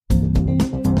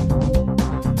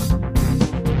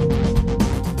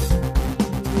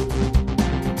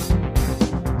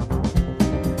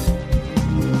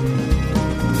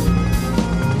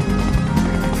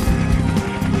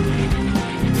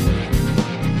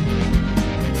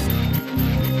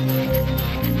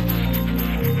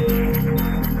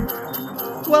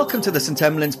Welcome to the St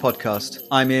Emlyn's podcast.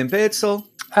 I'm Ian Beardsall.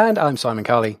 And I'm Simon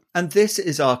Carley. And this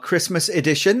is our Christmas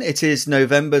edition. It is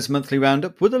November's monthly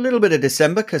roundup with a little bit of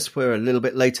December because we're a little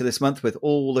bit later this month with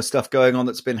all the stuff going on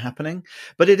that's been happening.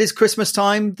 But it is Christmas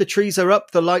time. The trees are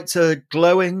up. The lights are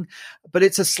glowing. But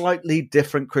it's a slightly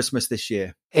different Christmas this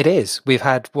year. It is. We've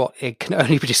had what it can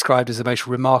only be described as the most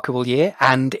remarkable year,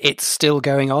 and it's still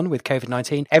going on with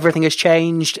COVID-19. Everything has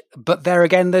changed, but there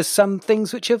again, there's some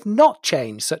things which have not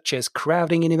changed, such as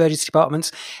crowding in emergency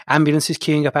departments, ambulances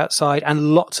queuing up outside,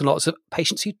 and lots of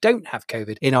patients who don't have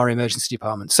COVID in our emergency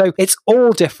department. So it's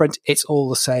all different. It's all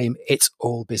the same. It's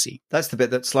all busy. That's the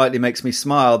bit that slightly makes me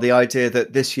smile. The idea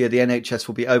that this year the NHS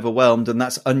will be overwhelmed, and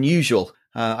that's unusual.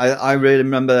 I really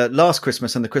remember last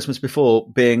Christmas and the Christmas before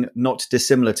being not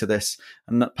dissimilar to this.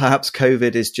 And that perhaps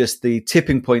COVID is just the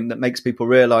tipping point that makes people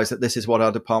realise that this is what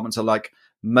our departments are like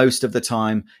most of the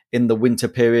time in the winter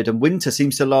period. And winter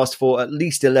seems to last for at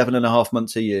least 11 and a half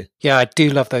months a year. Yeah, I do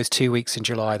love those 2 weeks in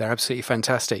July. They're absolutely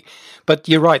fantastic. But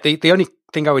you're right. The only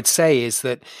thing I would say is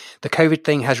that the COVID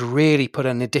thing has really put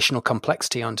an additional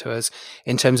complexity onto us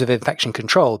in terms of infection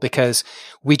control, because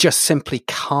we just simply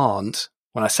can't.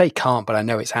 When I say can't, but I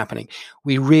know it's happening,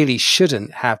 we really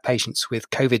shouldn't have patients with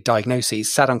COVID diagnoses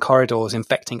sat on corridors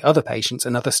infecting other patients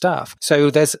and other staff. So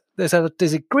there's a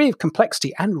degree of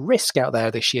complexity and risk out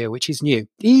there this year, which is new,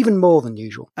 even more than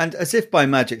usual. And as if by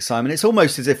magic, Simon, it's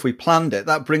almost as if we planned it.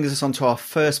 That brings us on to our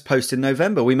first post in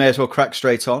November. We may as well crack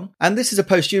straight on. And this is a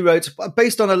post you wrote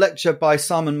based on a lecture by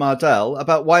Simon Mardell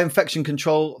about why infection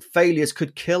control failures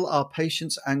could kill our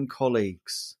patients and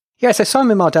colleagues. Yeah, so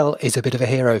Simon Mardell is a bit of a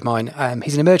hero of mine.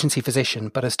 He's an emergency physician,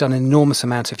 but has done an enormous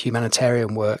amount of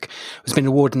humanitarian work. Has been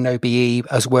awarded an OBE,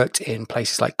 has worked in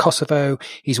places like Kosovo.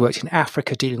 He's worked in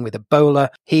Africa dealing with Ebola.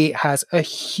 He has a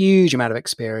huge amount of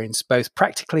experience, both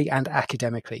practically and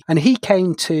academically. And he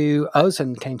came to us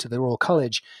and came to the Royal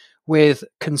College with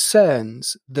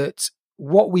concerns that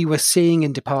what we were seeing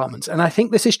in departments, and I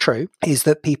think this is true, is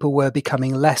that people were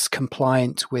becoming less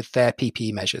compliant with their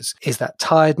PPE measures. Is that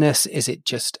tiredness? Is it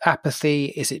just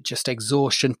apathy? Is it just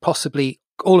exhaustion? Possibly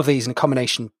all of these in a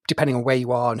combination, depending on where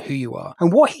you are and who you are.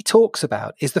 And what he talks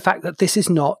about is the fact that this is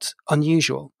not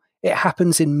unusual. It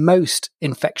happens in most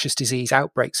infectious disease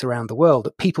outbreaks around the world,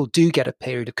 that people do get a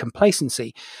period of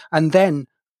complacency and then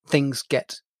things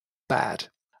get bad.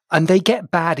 And they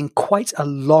get bad in quite a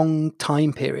long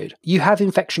time period. You have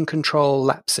infection control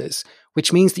lapses,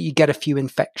 which means that you get a few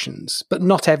infections, but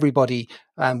not everybody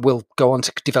will go on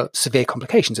to develop severe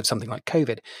complications of something like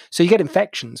COVID. So you get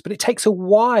infections, but it takes a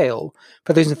while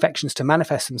for those infections to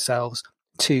manifest themselves,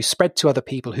 to spread to other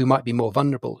people who might be more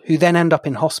vulnerable, who then end up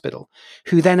in hospital,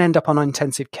 who then end up on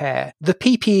intensive care. The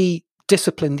PPE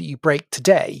discipline that you break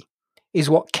today is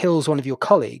what kills one of your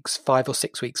colleagues 5 or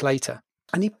 6 weeks later.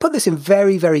 And he put this in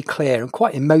very, very clear and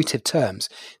quite emotive terms.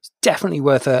 It's definitely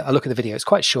worth a look at the video. It's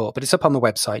quite short, but it's up on the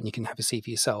website and you can have a see for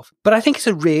yourself. But I think it's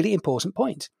a really important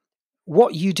point.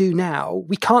 What you do now,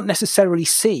 we can't necessarily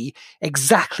see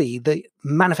exactly the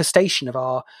manifestation of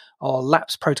our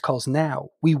lapse protocols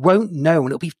now. We won't know, and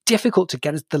it'll be difficult to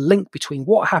get the link between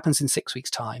what happens in 6 weeks'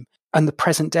 time and the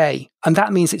present day. And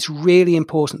that means it's really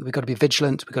important that we've got to be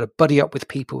vigilant. We've got to buddy up with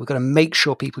people. We've got to make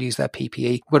sure people use their PPE.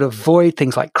 We've got to avoid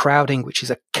things like crowding, which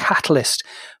is a catalyst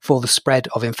for the spread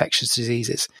of infectious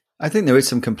diseases. I think there is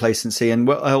some complacency, and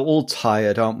we're all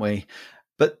tired, aren't we?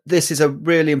 But this is a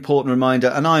really important reminder,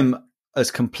 and I'm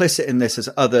as complicit in this as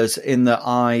others, in that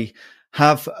I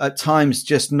have at times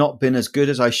just not been as good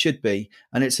as I should be.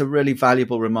 And it's a really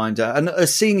valuable reminder. And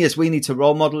as seniors, we need to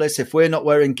role model this. If we're not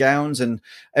wearing gowns and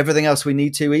everything else we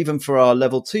need to, even for our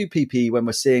level 2 PPE, when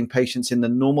we're seeing patients in the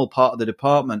normal part of the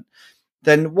department,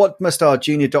 then what must our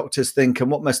junior doctors think, and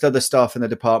what must other staff in the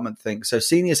department think? So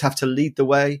seniors have to lead the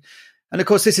way. And of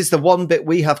course, this is the one bit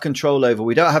we have control over.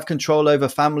 We don't have control over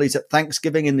families at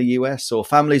Thanksgiving in the US or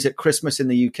families at Christmas in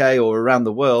the UK or around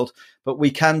the world, but we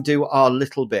can do our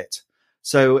little bit.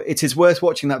 So it is worth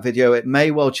watching that video. It may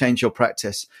well change your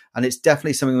practice. And it's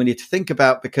definitely something we need to think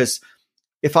about, because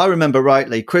if I remember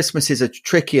rightly, Christmas is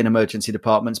tricky in emergency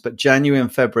departments, but January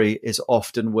and February is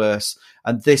often worse.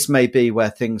 And this may be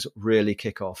where things really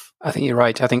kick off. I think you're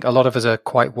right. I think a lot of us are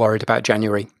quite worried about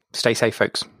January. Stay safe,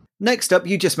 folks. Next up,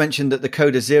 you just mentioned that the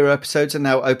Coda Zero episodes are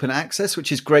now open access,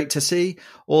 which is great to see.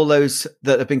 All those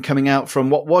that have been coming out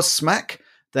from what was SMAC,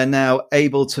 they're now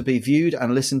able to be viewed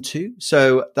and listened to.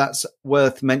 So that's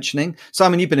worth mentioning.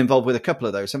 Simon, you've been involved with a couple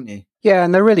of those, haven't you? Yeah,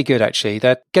 and they're really good, actually.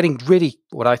 They're getting really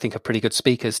what I think are pretty good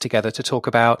speakers together to talk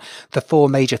about the four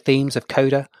major themes of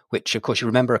CODA, which, of course, you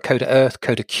remember are CODA Earth,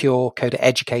 CODA Cure, CODA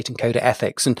Educate, and CODA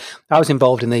Ethics. And I was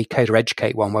involved in the CODA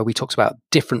Educate one, where we talked about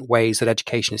different ways that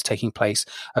education is taking place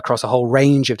across a whole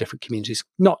range of different communities,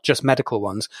 not just medical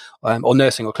ones or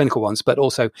nursing or clinical ones, but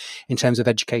also in terms of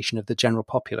education of the general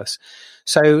populace.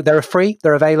 So they're free,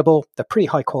 they're available, they're pretty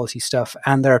high quality stuff,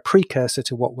 and they're a precursor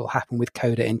to what will happen with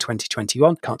CODA in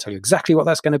 2021. Can't tell you exactly what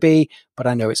that's going to be, but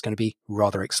I know it's going to be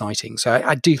rather exciting. So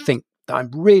I do think that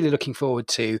I'm really looking forward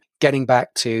to getting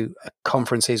back to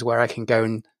conferences where I can go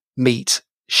and meet,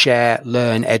 share,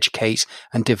 learn, educate,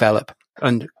 and develop.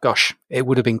 And gosh, it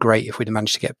would have been great if we'd have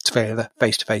managed to get together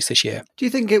face-to-face this year. Do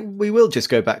you think we will just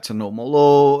go back to normal,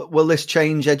 or will this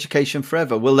change education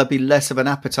forever? Will there be less of an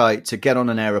appetite to get on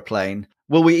an aeroplane?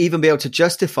 Will we even be able to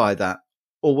justify that?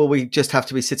 Or will we just have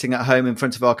to be sitting at home in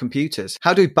front of our computers?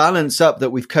 How do we balance up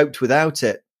that we've coped without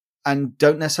it and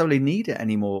don't necessarily need it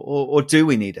anymore? Or do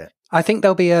we need it? I think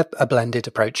there'll be a blended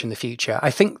approach in the future.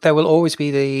 I think there will always be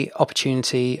the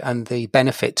opportunity and the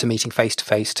benefit to meeting face to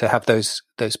face, to have those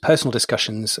personal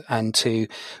discussions and to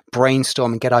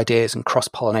brainstorm and get ideas and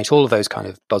cross-pollinate, all of those kind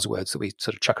of buzzwords that we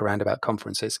sort of chuck around about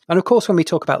conferences. And of course, when we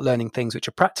talk about learning things which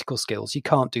are practical skills, you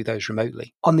can't do those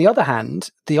remotely. On the other hand,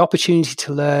 the opportunity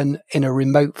to learn in a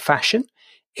remote fashion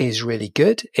is really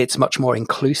good. It's much more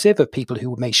inclusive of people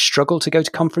who may struggle to go to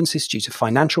conferences due to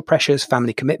financial pressures,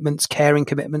 family commitments, caring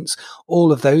commitments,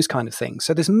 all of those kind of things.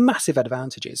 So there's massive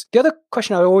advantages. The other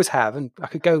question I always have, and I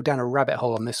could go down a rabbit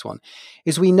hole on this one,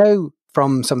 is we know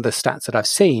from some of the stats that I've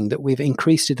seen that we've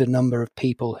increased the number of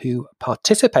people who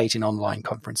participate in online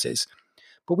conferences,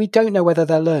 but we don't know whether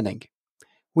they're learning.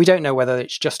 We don't know whether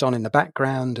it's just on in the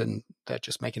background and they're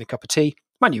just making a cup of tea.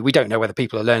 Mind you, we don't know whether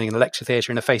people are learning in the lecture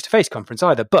theatre in a face-to-face conference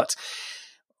either, but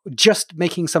just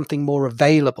making something more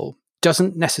available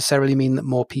doesn't necessarily mean that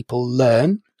more people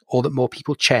learn or that more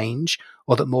people change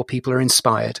or that more people are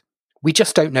inspired. We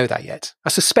just don't know that yet. I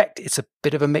suspect it's a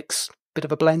bit of a mix, bit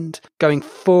of a blend. Going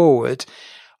forward,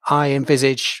 I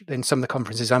envisage in some of the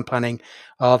conferences I'm planning,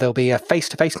 there'll be a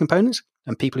face-to-face component,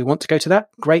 and people who want to go to that,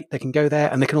 great, they can go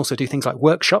there. And they can also do things like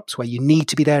workshops where you need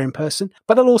to be there in person.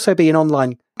 But there'll also be an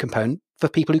online component for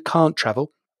people who can't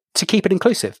travel to keep it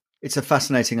inclusive. It's a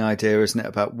fascinating idea, isn't it,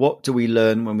 about what do we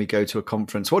learn when we go to a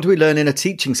conference? What do we learn in a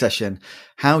teaching session?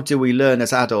 How do we learn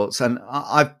as adults? And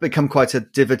I've become quite a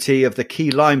devotee of the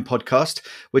Key Lime podcast,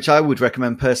 which I would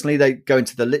recommend personally. They go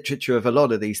into the literature of a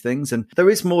lot of these things. And there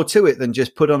is more to it than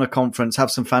just put on a conference, have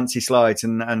some fancy slides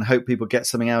and hope people get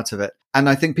something out of it. And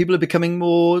I think people are becoming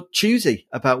more choosy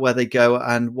about where they go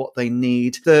and what they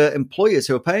need. The employers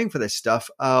who are paying for this stuff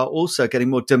are also getting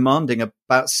more demanding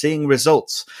about seeing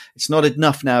results. It's not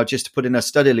enough now just to put in a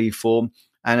study leave form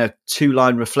and a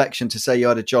 2-line reflection to say you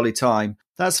had a jolly time.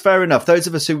 That's fair enough. Those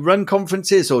of us who run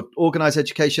conferences or organize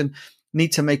education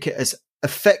need to make it as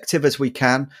effective as we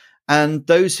can. And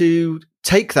those who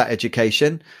take that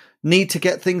education need to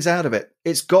get things out of it.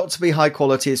 It's got to be high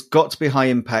quality. It's got to be high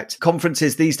impact.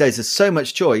 Conferences these days, there's so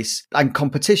much choice and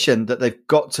competition that they've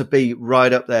got to be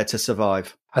right up there to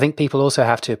survive. I think people also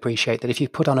have to appreciate that if you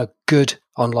put on a good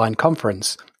online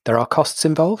conference, there are costs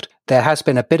involved. There has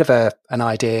been a bit of an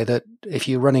idea that if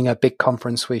you're running a big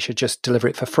conference, we should just deliver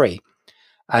it for free.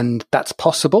 And that's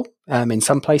possible in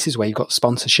some places where you've got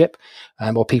sponsorship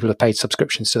or people have paid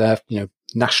subscriptions to their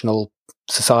national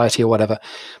society or whatever.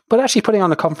 But actually putting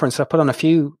on a conference, I've put on a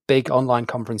few big online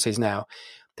conferences now,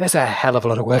 there's a hell of a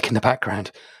lot of work in the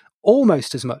background,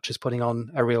 almost as much as putting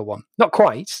on a real one. Not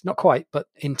quite, but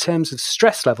in terms of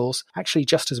stress levels, actually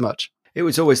just as much. It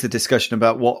was always the discussion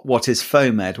about what is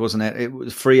FOMED, wasn't it? It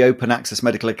was free open access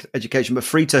medical education, but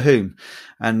free to whom?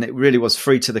 And it really was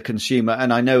free to the consumer.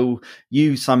 And I know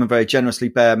you, Simon, very generously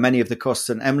bear many of the costs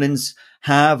St Emlyn's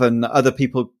have, and other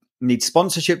people need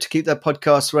sponsorship to keep their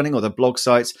podcasts running or their blog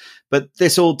sites. But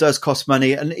this all does cost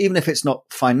money. And even if it's not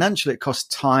financial, it costs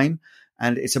time.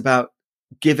 And it's about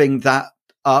giving that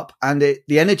up. And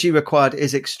the energy required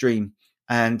is extreme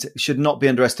and should not be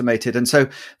underestimated. And so,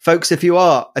 folks, if you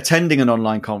are attending an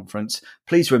online conference,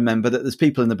 please remember that there's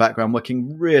people in the background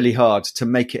working really hard to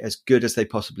make it as good as they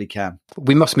possibly can.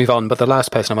 We must move on, but the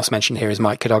last person I must mention here is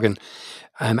Mike Cadogan,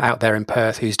 out there in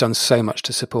Perth, who's done so much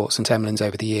to support St Emlyn's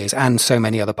over the years and so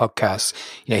many other podcasts.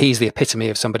 He's the epitome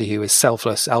of somebody who is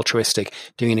selfless, altruistic,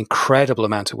 doing an incredible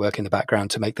amount of work in the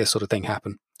background to make this sort of thing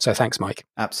happen. So thanks, Mike.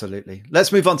 Absolutely.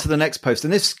 Let's move on to the next post.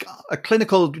 And this is a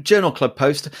clinical journal club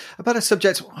post about a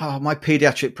subject, my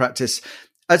pediatric practice.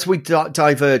 as we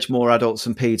diverge more adults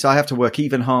and peds, I have to work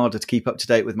even harder to keep up to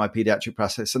date with my pediatric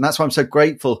practice. And that's why I'm so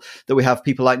grateful that we have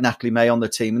people like Natalie May on the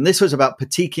team. And this was about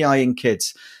petechiae in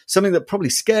kids, something that probably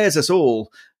scares us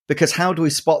all, because how do we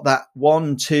spot that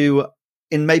 1, 2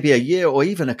 in maybe a year or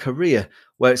even a career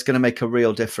where it's going to make a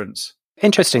real difference?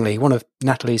 Interestingly, one of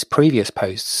Natalie's previous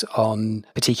posts on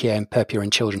petechiae and purpura in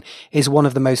children is one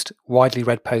of the most widely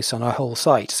read posts on our whole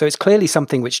site. So it's clearly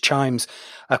something which chimes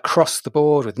across the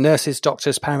board with nurses,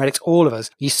 doctors, paramedics, all of us.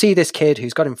 You see this kid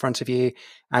who's got in front of you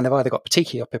and they've either got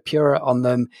petechiae or purpura on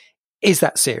them. Is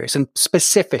that serious? And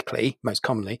specifically, most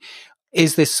commonly,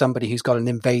 is this somebody who's got an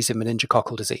invasive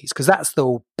meningococcal disease? Because that's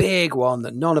the big one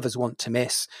that none of us want to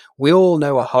miss. We all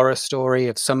know a horror story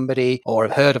of somebody, or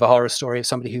have heard of a horror story of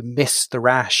somebody who missed the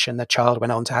rash and the child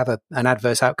went on to have an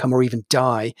adverse outcome or even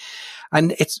die.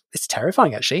 And it's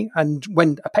terrifying, actually. And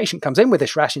when a patient comes in with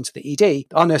this rash into the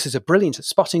ED, our nurses are brilliant at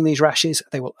spotting these rashes.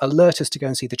 They will alert us to go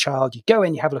and see the child. You go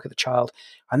in, you have a look at the child,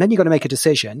 and then you've got to make a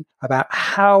decision about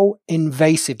how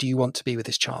invasive do you want to be with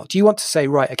this child? Do you want to say,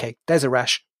 right, okay, there's a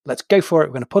rash, let's go for it.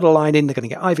 We're going to put a line in. They're going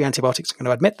to get IV antibiotics. We're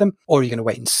going to admit them. Or are you going to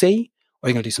wait and see? Or are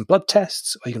you going to do some blood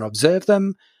tests? Or are you going to observe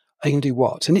them? Are you going to do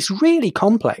what? And it's really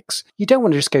complex. You don't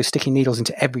want to just go sticking needles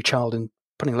into every child and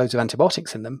putting loads of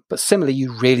antibiotics in them. But similarly,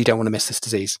 you really don't want to miss this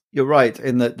disease. You're right.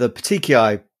 In the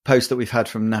petechiae post that we've had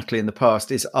from Natalie in the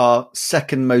past is our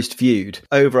second most viewed,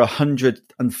 over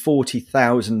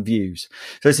 140,000 views.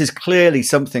 So this is clearly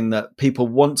something that people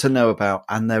want to know about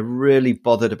and they're really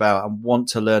bothered about and want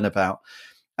to learn about.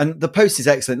 And the post is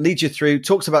excellent, leads you through,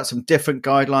 talks about some different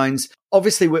guidelines.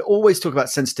 Obviously, we're always talking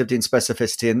about sensitivity and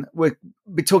specificity, and we'll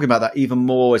be talking about that even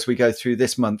more as we go through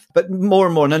this month. But more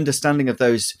and more, an understanding of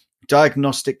those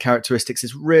diagnostic characteristics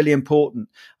is really important.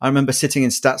 I remember sitting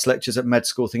in stats lectures at med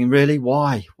school thinking, really,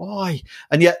 why?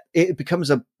 And yet it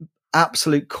becomes an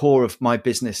absolute core of my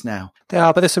business now. They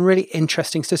are, but there's some really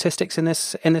interesting statistics in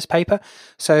this paper.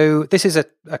 So this is a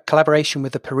collaboration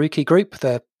with the Peruki group,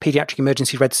 the Pediatric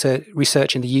Emergency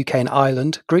Research in the UK and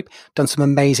Ireland group, done some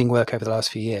amazing work over the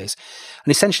last few years.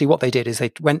 And essentially what they did is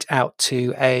they went out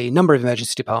to a number of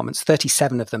emergency departments,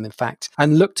 37 of them in fact,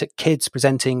 and looked at kids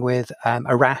presenting with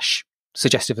a rash,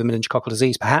 suggestive of meningococcal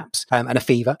disease perhaps, and a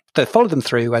fever. They followed them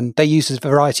through and they used a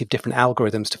variety of different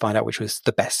algorithms to find out which was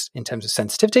the best in terms of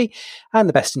sensitivity and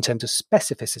the best in terms of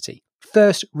specificity.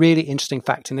 First really interesting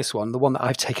fact in this one, the one that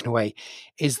I've taken away,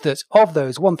 is that of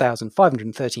those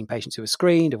 1,513 patients who were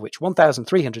screened, of which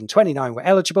 1,329 were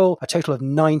eligible, a total of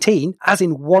 19, as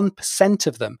in 1%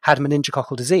 of them had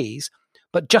meningococcal disease,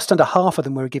 but just under half of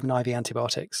them were given IV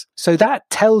antibiotics. So that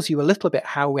tells you a little bit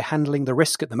how we're handling the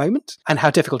risk at the moment and how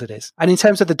difficult it is. And in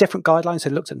terms of the different guidelines, they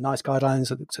looked at NICE guidelines,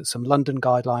 they looked at some London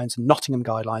guidelines, Nottingham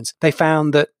guidelines. They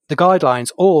found that the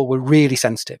guidelines all were really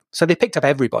sensitive. So they picked up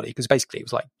everybody because basically it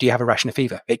was like, do you have a rash and a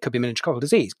fever? It could be meningococcal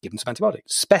disease. Give them some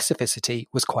antibiotics. Specificity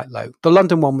was quite low. The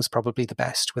London one was probably the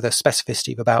best with a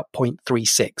specificity of about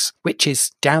 0.36, which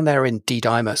is down there in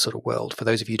D-dimer sort of world. For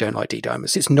those of you who don't like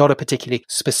D-dimers, it's not a particularly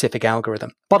specific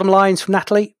algorithm. Bottom lines from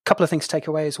Natalie, a couple of things to take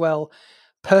away as well.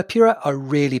 Purpura are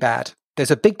really bad.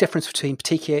 There's a big difference between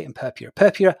petechiae and purpura.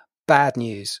 Purpura, bad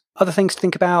news. Other things to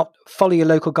think about, follow your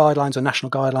local guidelines or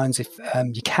national guidelines if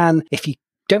you can. If you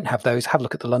don't have those, have a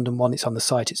look at the London one. It's on the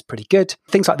site. It's pretty good.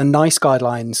 Things like the NICE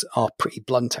guidelines are pretty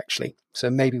blunt, actually. So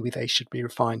maybe they should be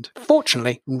refined.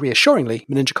 Fortunately and reassuringly,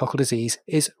 meningococcal disease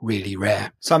is really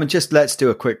rare. Simon, just let's do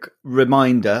a quick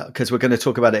reminder, because we're going to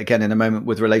talk about it again in a moment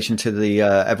with relation to the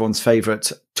everyone's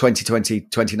favourite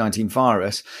 2020-2019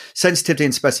 virus, sensitivity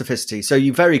and specificity. So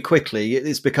you very quickly,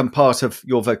 it's become part of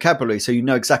your vocabulary, so you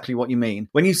know exactly what you mean.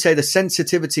 When you say the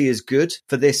sensitivity is good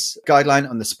for this guideline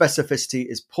and the specificity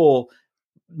is poor,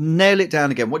 nail it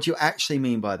down again. What do you actually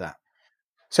mean by that?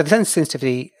 So the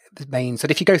sensitivity means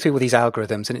that if you go through all these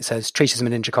algorithms and it says treat as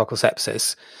meningococcal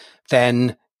sepsis,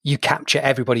 then you capture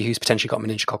everybody who's potentially got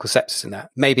meningococcal sepsis in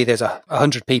that. Maybe there's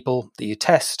 100 people that you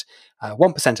test,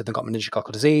 1% of them got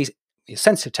meningococcal disease. Your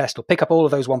sensitive test will pick up all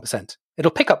of those 1%.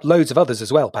 It'll pick up loads of others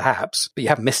as well, perhaps, but you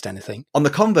haven't missed anything. On the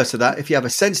converse of that, if you have a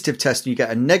sensitive test and you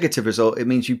get a negative result, it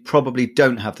means you probably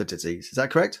don't have the disease. Is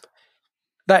that correct?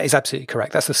 That is absolutely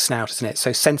correct. That's the snout, isn't it?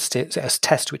 So sensitive, a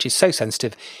test which is so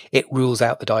sensitive, it rules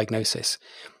out the diagnosis.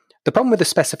 The problem with the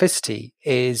specificity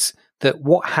is that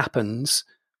what happens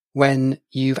when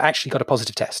you've actually got a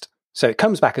positive test. So it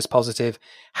comes back as positive,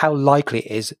 how likely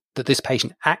it is that this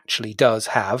patient actually does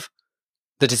have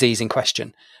the disease in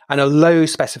question. And a low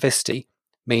specificity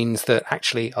means that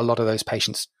actually a lot of those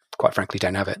patients quite frankly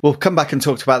don't have it. We'll come back and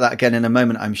talk about that again in a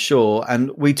moment, I'm sure.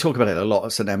 And we talk about it a lot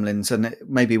at St Emlyn's, and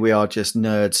maybe we are just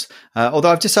nerds.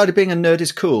 Although I've decided being a nerd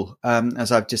is cool,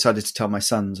 as I've decided to tell my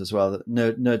sons as well that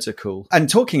nerds are cool. And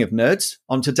talking of nerds,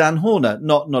 on to Dan Horner,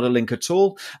 not a link at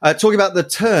all. Talking about the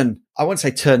Turn. I won't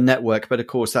say Turn Network, but of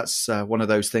course that's one of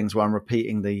those things where I'm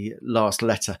repeating the last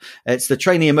letter. It's the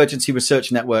Trainee Emergency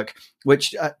Research Network,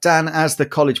 which Dan, as the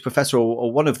college professor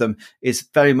or one of them, is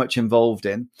very much involved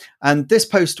in. And this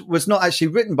post was not actually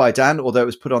written by Dan, although it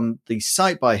was put on the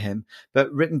site by him,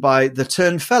 but written by the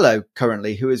Turn Fellow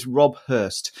currently, who is Rob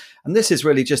Hurst. And this is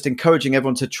really just encouraging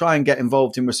everyone to try and get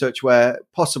involved in research where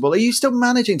possible. Are you still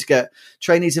managing to get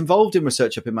trainees involved in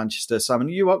research up in Manchester, Simon?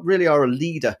 You really are a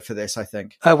leader for this, I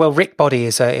think. Well, Rick Body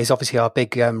is obviously our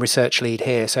big research lead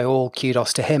here, so all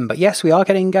kudos to him. But yes, we are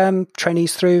getting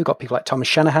trainees through. We've got people like Thomas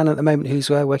Shanahan at the moment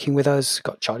who's working with us. We've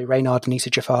got Charlie Reynard,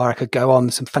 Anissa Jafar. I could go on.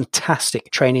 Some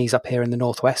fantastic trainees up here in the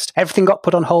Northwest. Everything got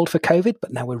put on hold for COVID,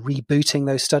 but now we're rebooting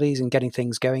those studies and getting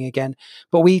things going again.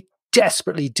 But we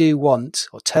desperately do want,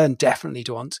 or Turn definitely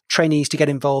do want, trainees to get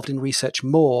involved in research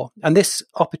more. And this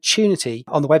opportunity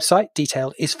on the website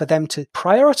detailed is for them to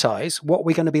prioritise what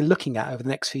we're going to be looking at over the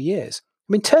next few years.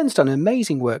 I mean, Turn's done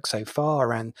amazing work so far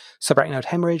around subarachnoid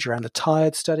hemorrhage, around the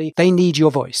TIRED study. They need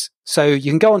your voice. So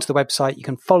you can go onto the website, you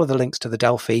can follow the links to the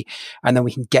Delphi, and then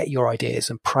we can get your ideas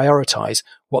and prioritise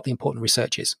what the important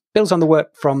research is. Builds on the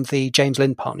work from the James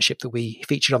Lind partnership that we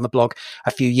featured on the blog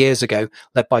a few years ago,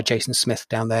 led by Jason Smith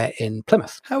down there in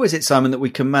Plymouth. How is it, Simon, that we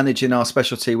can manage in our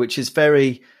specialty, which is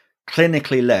very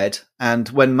clinically led, and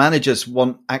when managers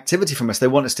want activity from us, they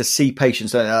want us to see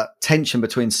patients, that tension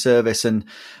between service and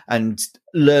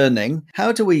learning.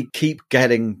 How do we keep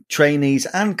getting trainees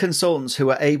and consultants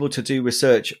who are able to do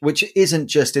research, which isn't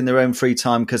just in their own free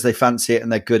time because they fancy it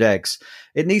and they're good eggs?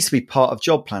 It needs to be part of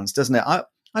job plans, doesn't it?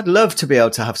 I'd love to be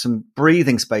able to have some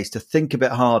breathing space to think a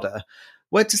bit harder.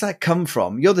 Where does that come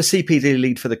from? You're the CPD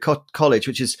lead for the college,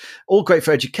 which is all great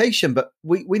for education, but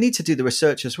we need to do the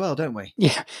research as well, don't we?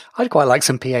 Yeah, I'd quite like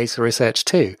some PAs for research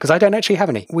too, because I don't actually have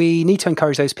any. We need to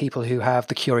encourage those people who have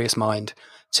the curious mind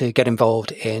to get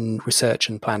involved in research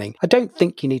and planning. I don't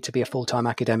think you need to be a full-time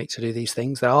academic to do these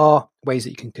things. There are ways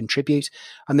that you can contribute,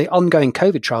 and the ongoing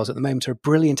COVID trials at the moment are a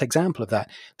brilliant example of that.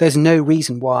 There's no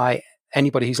reason why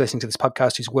anybody who's listening to this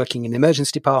podcast who's working in the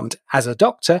emergency department as a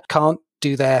doctor can't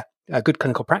do their good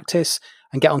clinical practice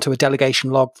and get onto a delegation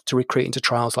log to recruit into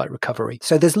trials like recovery.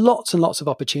 So there's lots and lots of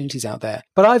opportunities out there.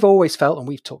 But I've always felt, and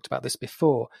we've talked about this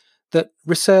before, that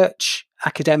research,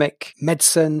 academic,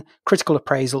 medicine, critical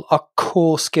appraisal are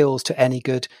core skills to any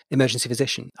good emergency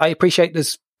physician. I appreciate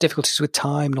there's difficulties with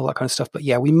time and all that kind of stuff, but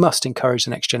yeah, we must encourage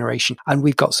the next generation, and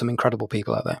we've got some incredible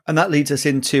people out there. And that leads us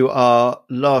into our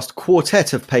last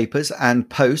quartet of papers and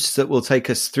posts that will take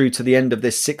us through to the end of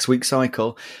this 6-week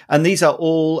cycle. And these are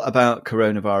all about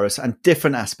coronavirus and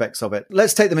different aspects of it.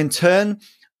 Let's take them in turn.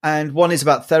 And one is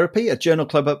about therapy, a journal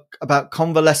club about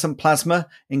convalescent plasma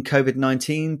in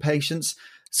COVID-19 patients.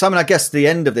 Simon, I guess the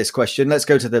end of this question, let's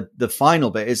go to the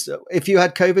final bit, is if you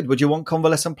had COVID, would you want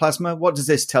convalescent plasma? What does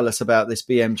this tell us about this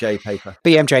BMJ paper?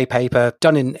 BMJ paper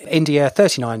done in India,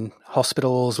 39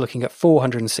 hospitals, looking at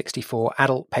 464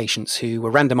 adult patients who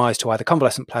were randomized to either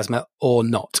convalescent plasma or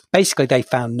not. Basically, they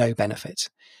found no benefit.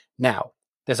 Now,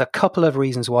 there's a couple of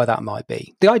reasons why that might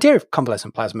be. The idea of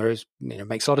convalescent plasma is,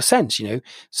 makes a lot of sense.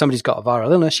 Somebody's got a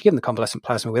viral illness, you give them the convalescent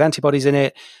plasma with antibodies in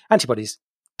it, antibodies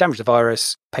damage the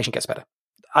virus, patient gets better.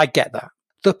 I get that.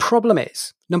 The problem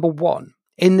is, number one,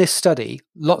 in this study,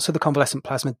 lots of the convalescent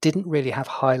plasma didn't really have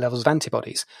high levels of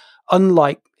antibodies,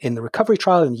 unlike in the recovery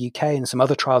trial in the UK and some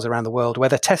other trials around the world where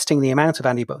they're testing the amount of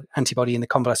antibody in the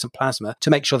convalescent plasma to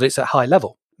make sure that it's at high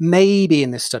level. Maybe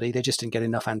in this study, they just didn't get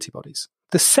enough antibodies.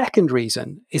 The second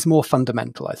reason is more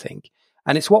fundamental, I think,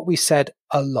 and it's what we've said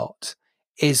a lot,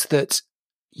 is that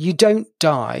you don't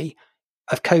die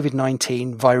of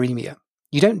COVID-19 viremia.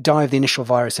 You don't die of the initial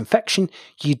virus infection.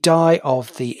 You die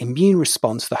of the immune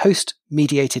response, the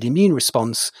host-mediated immune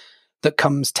response that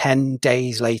comes 10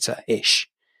 days later-ish.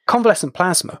 Convalescent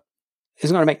plasma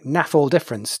isn't going to make naff all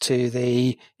difference to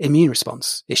the immune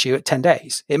response issue at 10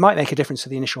 days. It might make a difference to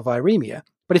the initial viremia,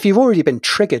 but if you've already been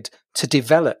triggered to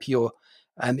develop your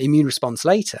immune response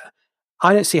later,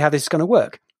 I don't see how this is going to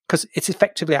work, because it's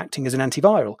effectively acting as an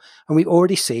antiviral. And we've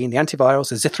already seen the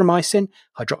antivirals, azithromycin,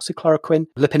 hydroxychloroquine,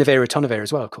 lopinavir, ritonavir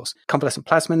as well, of course. Convalescent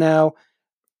plasma now,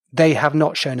 they have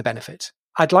not shown a benefit.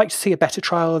 I'd like to see a better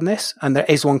trial than this, and there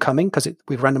is one coming because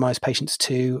we've randomized patients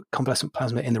to convalescent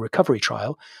plasma in the recovery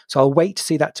trial. So I'll wait to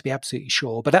see that to be absolutely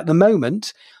sure. But at the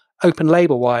moment, open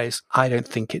label wise, I don't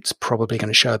think it's probably going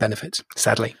to show a benefit,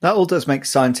 sadly. That all does make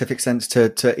scientific sense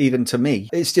to even to me.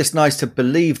 It's just nice to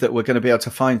believe that we're going to be able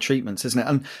to find treatments, isn't it?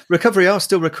 And Recovery are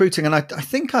still recruiting. And I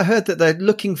think I heard that they're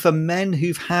looking for men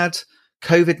who've had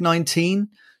COVID-19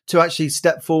 to actually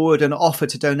step forward and offer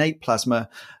to donate plasma.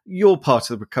 You're part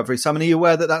of the Recovery, Simon. Are you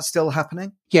aware that that's still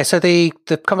happening? Yeah, so the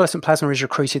convalescent plasma is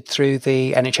recruited through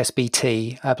the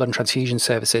NHS-BT blood and transfusion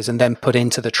services and then put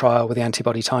into the trial with the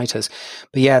antibody titers.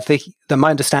 But yeah,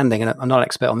 my understanding, and I'm not an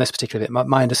expert on this particular bit,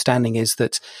 my understanding is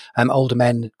that older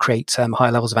men create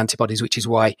higher levels of antibodies, which is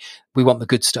why we want the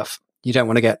good stuff. You don't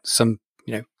want to get some,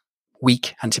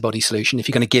 weak antibody solution. If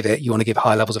you're going to give it, you want to give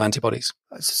high levels of antibodies.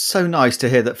 It's so nice to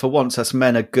hear that for once us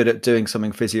men are good at doing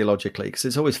something physiologically, because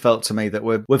it's always felt to me that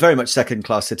we're very much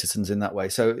second-class citizens in that way.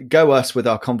 So go us with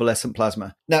our convalescent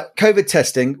plasma. Now, COVID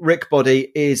testing, Rick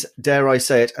Body is, dare I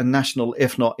say it, a national,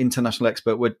 if not international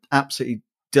expert. We're absolutely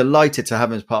delighted to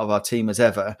have him as part of our team as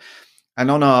ever. And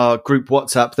on our group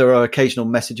WhatsApp, there are occasional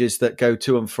messages that go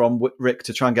to and from Rick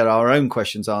to try and get our own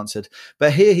questions answered.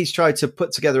 But here he's tried to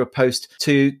put together a post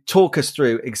to talk us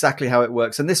through exactly how it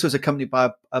works. And this was accompanied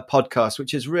by a podcast,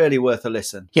 which is really worth a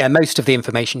listen. Yeah, most of the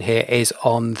information here is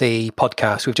on the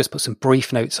podcast. We've just put some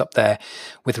brief notes up there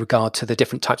with regard to the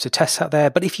different types of tests out there.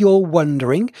 But if you're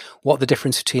wondering what the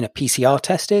difference between a PCR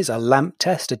test is, a LAMP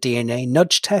test, a DNA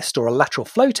nudge test, or a lateral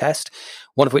flow test,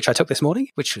 one of which I took this morning,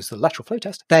 which was the lateral flow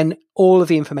test, then all of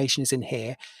the information is in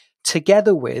here,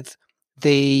 together with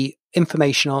the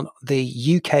information on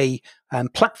the UK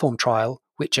platform trial,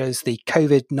 which is the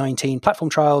COVID-19 platform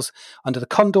trials under the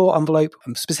Condor envelope,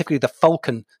 and specifically the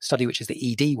Falcon study, which is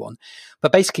the ED one.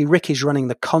 But basically, Rick is running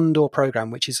the Condor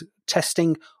program, which is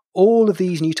testing all of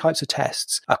these new types of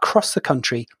tests across the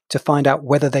country to find out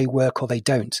whether they work or they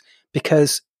don't.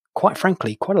 Because, quite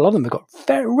frankly, quite a lot of them have got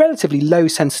relatively low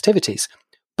sensitivities.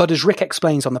 But as Rick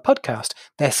explains on the podcast,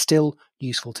 they're still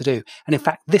useful to do. And in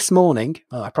fact, this morning,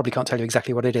 I probably can't tell you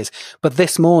exactly what it is, but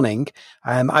this morning,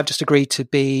 I've just agreed to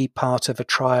be part of a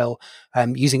trial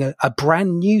using a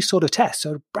brand new sort of test.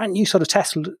 So a brand new sort of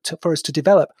test for us to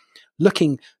develop,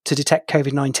 looking to detect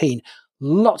COVID-19.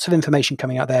 Lots of information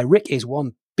coming out there. Rick is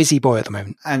one busy boy at the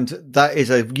moment. And that is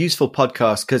a useful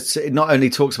podcast because it not only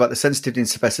talks about the sensitivity and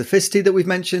specificity that we've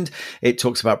mentioned, it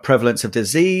talks about prevalence of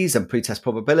disease and pretest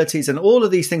probabilities and all of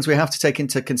these things we have to take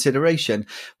into consideration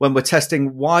when we're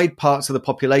testing wide parts of the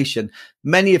population,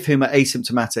 many of whom are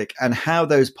asymptomatic, and how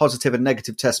those positive and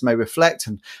negative tests may reflect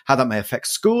and how that may affect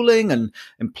schooling and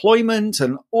employment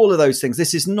and all of those things.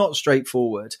 This is not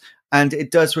straightforward. And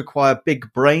it does require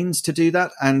big brains to do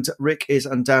that. And Rick is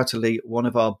undoubtedly one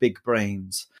of our big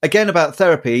brains. Again, about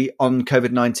therapy on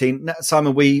COVID-19.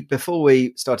 Simon, before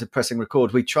we started pressing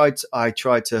record, I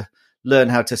tried to learn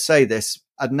how to say this,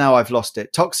 and now I've lost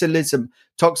it. Tocilizumab.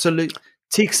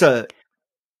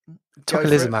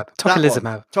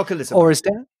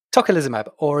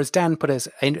 Or as Dan put us,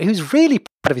 who's really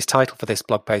proud of his title for this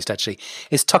blog post, actually,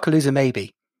 is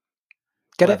Tocilizumab.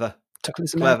 Get Clever. it?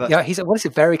 Clever. Yeah, he's a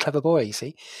very clever boy, you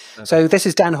see. Clever. So this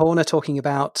is Dan Horner talking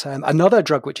about another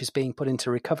drug which is being put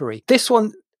into recovery. This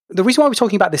one, the reason why we're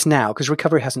talking about this now, because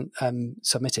recovery hasn't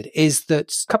submitted, is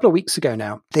that a couple of weeks ago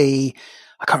now, I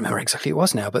can't remember exactly what it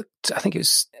was now, but I think it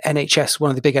was NHS,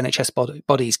 one of the big NHS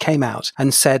bodies came out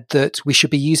and said that we should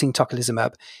be using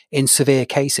tocilizumab in severe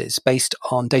cases based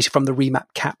on data from the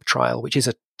REMAP-CAP trial, which is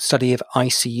a study of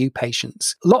ICU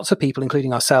patients. Lots of people,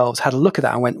 including ourselves, had a look at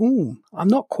that and went, I'm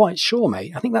not quite sure,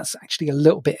 mate. I think that's actually a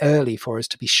little bit early for us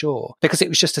to be sure, because it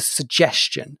was just a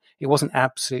suggestion. It wasn't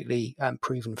absolutely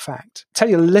proven fact. I'll tell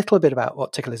you a little bit about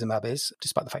what tocilizumab is,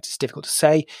 despite the fact it's difficult to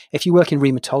say. If you work in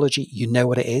rheumatology, you know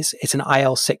what it is. It's an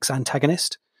IL-6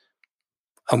 antagonist.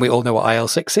 And we all know what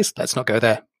IL-6 is. Let's not go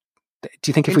there. Do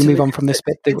you think if we move on from this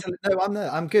bit? No, I'm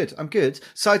there. I'm good.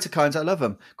 Cytokines, I love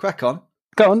them. Crack on.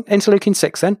 Go on, interleukin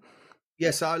 6 then.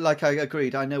 Yes, I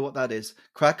agreed. I know what that is.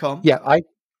 Crack on. Yeah,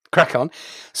 crack on.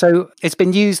 So it's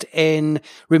been used in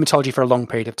rheumatology for a long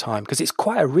period of time because it's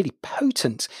quite a really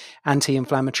potent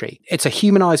anti-inflammatory. It's a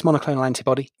humanized monoclonal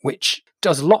antibody, which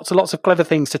does lots and lots of clever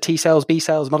things to T cells, B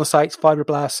cells, monocytes,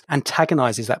 fibroblasts,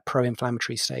 antagonizes that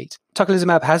pro-inflammatory state.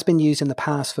 Tocilizumab has been used in the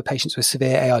past for patients with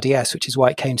severe ARDS, which is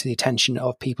why it came to the attention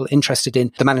of people interested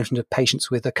in the management of patients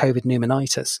with a COVID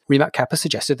pneumonitis. REMAP-CAP has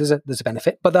suggested there's a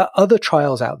benefit, but there are other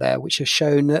trials out there which have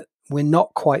shown that we're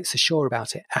not quite so sure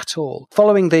about it at all.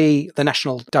 Following the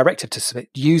national directive to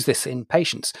use this in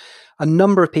patients, a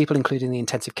number of people, including the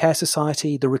Intensive Care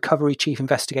Society, the Recovery Chief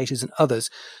Investigators and others,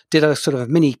 did a sort of a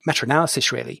mini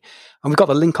meta-analysis really. And we've got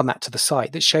the link on that to the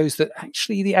site that shows that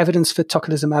actually the evidence for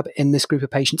tocilizumab in this group of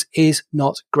patients is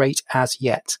not great as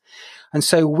yet. And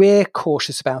so we're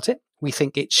cautious about it. We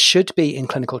think it should be in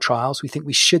clinical trials. We think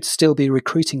we should still be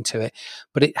recruiting to it,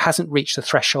 but it hasn't reached the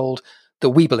threshold that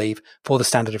we believe for the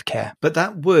standard of care. But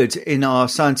that would, in our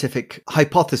scientific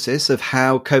hypothesis of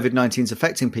how COVID-19 is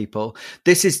affecting people,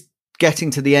 this is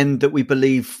getting to the end that we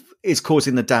believe is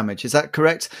causing the damage. Is that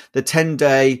correct? The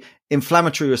 10-day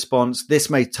inflammatory response, this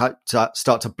may start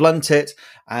to blunt it.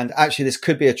 And actually, this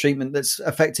could be a treatment that's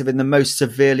effective in the most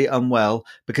severely unwell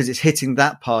because it's hitting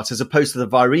that part as opposed to the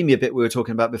viremia bit we were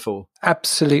talking about before.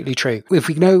 Absolutely true. If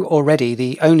we know already,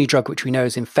 the only drug which we know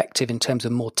is effective in terms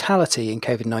of mortality in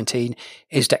COVID-19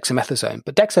 is dexamethasone.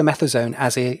 But dexamethasone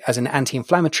as an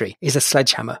anti-inflammatory is a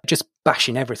sledgehammer, just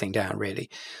bashing everything down, really.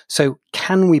 So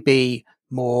can we be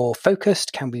more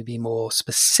focused? Can we be more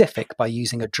specific by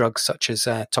using a drug such as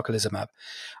tocilizumab?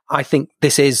 I think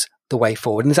this is the way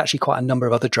forward. And there's actually quite a number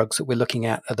of other drugs that we're looking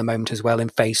at the moment as well in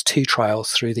phase 2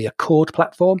 trials through the Accord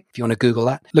platform. If you want to Google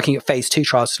that, looking at phase 2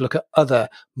 trials to look at other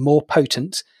more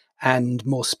potent and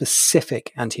more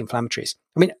specific anti-inflammatories.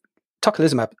 I mean,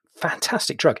 tocilizumab,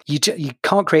 fantastic drug. You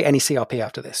can't create any CRP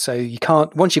after this. So you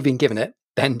can't, once you've been given it,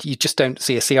 then you just don't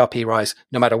see a CRP rise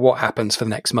no matter what happens for the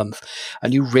next month.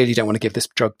 And you really don't want to give this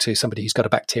drug to somebody who's got a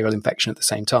bacterial infection at the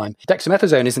same time.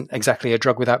 Dexamethasone isn't exactly a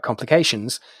drug without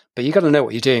complications, but you've got to know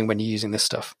what you're doing when you're using this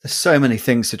stuff. There's so many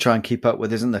things to try and keep up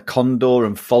with, isn't there? Condor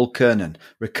and Falcon and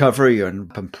Recovery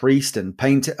and Priest and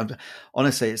Paint.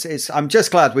 Honestly, I'm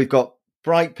just glad we've got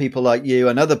bright people like you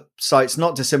and other sites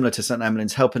not dissimilar to St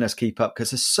Emlyn's helping us keep up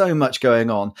because there's so much going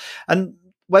on. And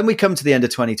when we come to the end of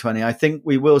 2020, I think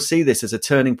we will see this as a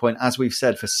turning point, as we've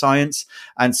said, for science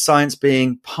and science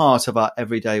being part of our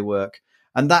everyday work.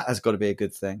 And that has got to be a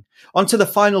good thing. On to the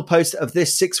final post of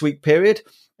this 6-week period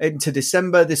into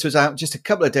December. This was out just a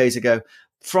couple of days ago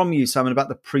from you, Simon, about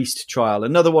the Priest trial,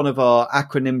 another one of our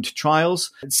acronymed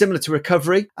trials, similar to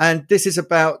Recovery. And this is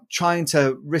about trying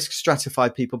to risk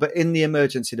stratify people, but in the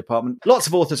emergency department. Lots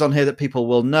of authors on here that people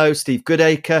will know: Steve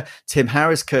Goodacre, Tim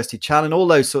Harris, Kirsty Challen, all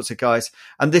those sorts of guys.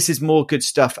 And this is more good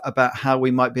stuff about how we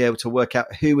might be able to work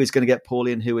out who is going to get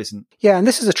poorly and who isn't. Yeah, and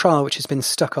this is a trial which has been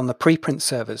stuck on the preprint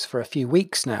servers for a few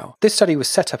weeks now. This study was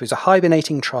set up as a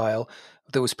hibernating trial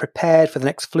that was prepared for the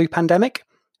next flu pandemic.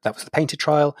 That was the Painted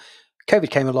trial.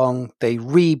 COVID came along, they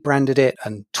rebranded it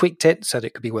and tweaked it so that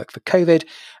it could be worked for COVID,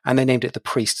 and they named it the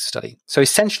Priest study. So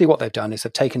essentially what they've done is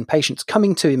they've taken patients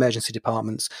coming to emergency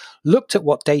departments, looked at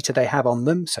what data they have on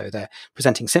them, so they're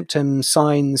presenting symptoms,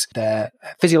 signs, their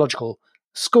physiological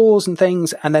scores and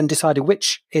things, and then decided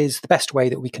which is the best way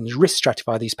that we can risk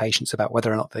stratify these patients about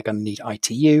whether or not they're going to need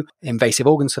ITU, invasive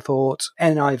organ support,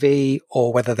 NIV,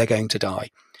 or whether they're going to die.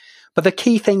 But the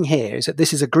key thing here is that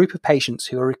this is a group of patients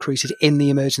who are recruited in the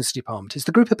emergency department. It's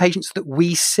the group of patients that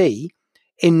we see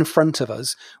in front of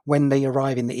us when they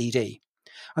arrive in the ED.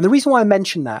 And the reason why I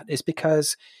mention that is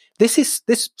because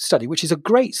this study, which is a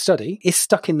great study, is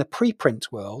stuck in the preprint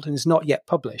world and is not yet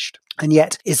published. And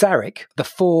yet ISARIC, the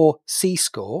 4C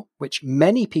score, which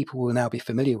many people will now be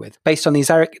familiar with, based on the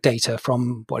ISARIC data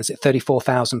from,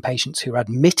 34,000 patients who are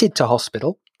admitted to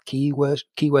hospital,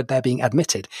 keyword there being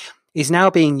admitted, is now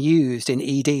being used in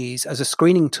EDs as a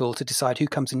screening tool to decide who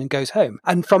comes in and goes home.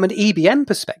 And from an EBN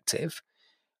perspective,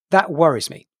 that worries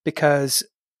me because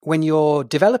when you're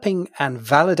developing and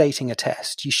validating a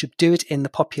test, you should do it in the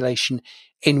population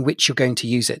in which you're going to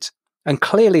use it. And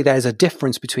clearly there's a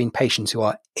difference between patients who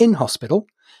are in hospital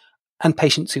and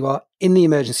patients who are in the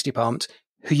emergency department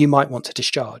who you might want to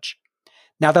discharge.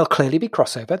 Now, there'll clearly be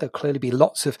crossover. There'll clearly be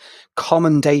lots of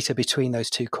common data between those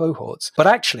two cohorts. But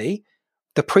actually,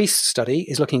 the Priest study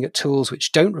is looking at tools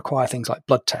which don't require things like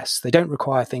blood tests. They don't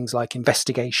require things like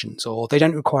investigations, or they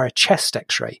don't require a chest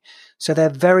x-ray. So they're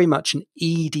very much an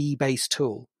ED-based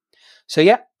tool. So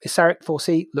yeah, ISARIC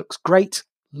 4C looks great.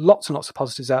 Lots and lots of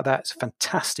positives out there. It's a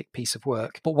fantastic piece of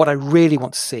work. But what I really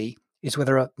want to see is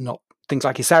whether or not things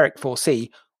like ISARIC 4C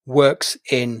works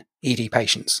in ED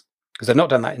patients. Because they've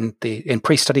not done that in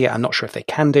Priest-study yet. I'm not sure if they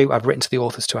can do. I've written to the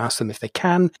authors to ask them if they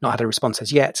can. Not had a response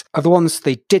as yet. Of the ones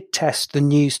they did test, the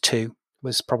News 2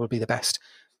 was probably the best.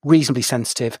 Reasonably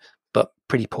sensitive, but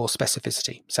pretty poor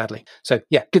specificity, sadly. So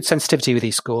yeah, good sensitivity with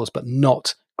these scores, but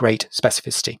not great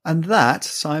specificity. And that,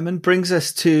 Simon, brings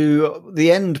us to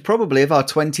the end probably of our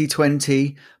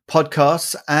 2020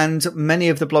 podcasts and many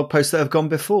of the blog posts that have gone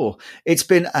before. It's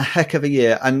been a heck of a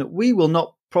year, and we will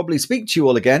not probably speak to you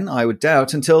all again, I would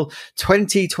doubt, until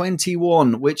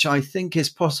 2021, which I think is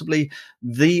possibly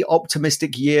the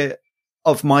optimistic year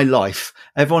of my life.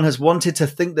 Everyone has wanted to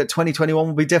think that 2021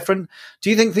 will be different. Do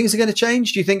you think things are going to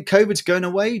change? Do you think COVID's going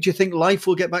away? Do you think life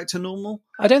will get back to normal?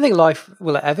 I don't think life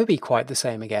will ever be quite the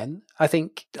same again. I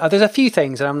think there's a few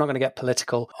things, and I'm not going to get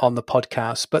political on the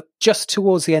podcast, but just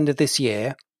towards the end of this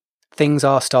year, things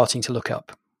are starting to look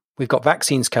up. We've got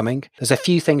vaccines coming. There's a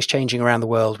few things changing around the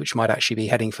world which might actually be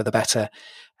heading for the better.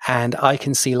 And I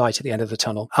can see light at the end of the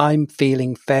tunnel. I'm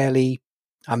feeling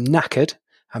I'm knackered.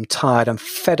 I'm tired. I'm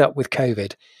fed up with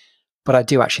COVID. But I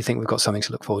do actually think we've got something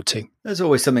to look forward to. There's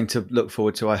always something to look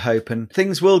forward to, I hope. And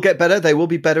things will get better. They will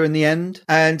be better in the end.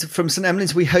 And from St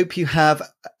Emlyn's, we hope you have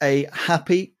a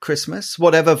happy Christmas,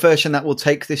 whatever version that will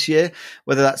take this year,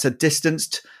 whether that's a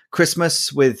distanced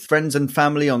Christmas with friends and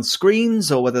family on screens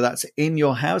or whether that's in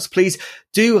your house. Please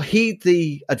do heed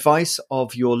the advice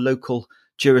of your local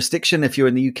jurisdiction if you're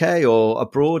in the UK or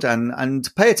abroad, and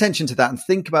pay attention to that and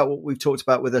think about what we've talked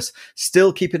about with us,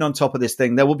 still keeping on top of this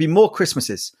thing. There will be more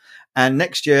Christmases, and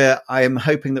next year I am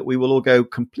hoping that we will all go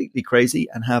completely crazy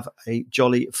and have a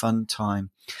jolly fun time.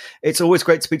 It's always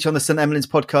great to speak to you on the St Emlyn's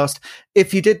podcast.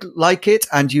 If you did like it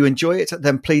and you enjoy it,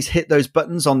 then please hit those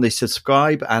buttons on the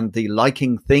subscribe and the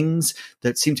liking things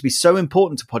that seem to be so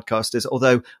important to podcasters,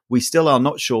 although we still are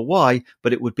not sure why,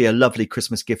 but it would be a lovely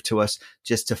Christmas gift to us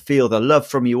just to feel the love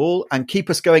from you all and keep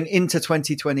us going into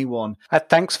 2021.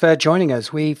 Thanks for joining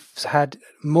us. We've had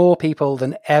more people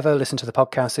than ever listen to the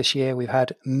podcast this year. We've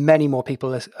had many more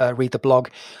people read the blog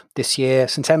this year.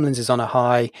 St Emlyn's is on a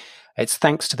high. It's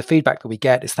thanks to the feedback that we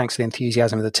get. It's thanks to the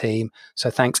enthusiasm of the team. So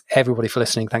thanks everybody for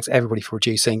listening. Thanks everybody for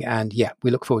reducing. And yeah,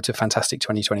 we look forward to a fantastic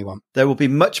 2021. There will be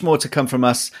much more to come from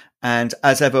us. And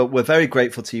as ever, we're very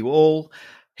grateful to you all.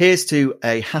 Here's to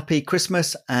a happy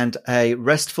Christmas and a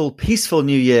restful, peaceful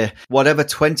New Year. Whatever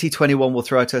 2021 will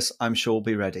throw at us, I'm sure we'll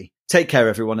be ready. Take care,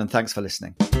 everyone, and thanks for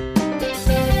listening.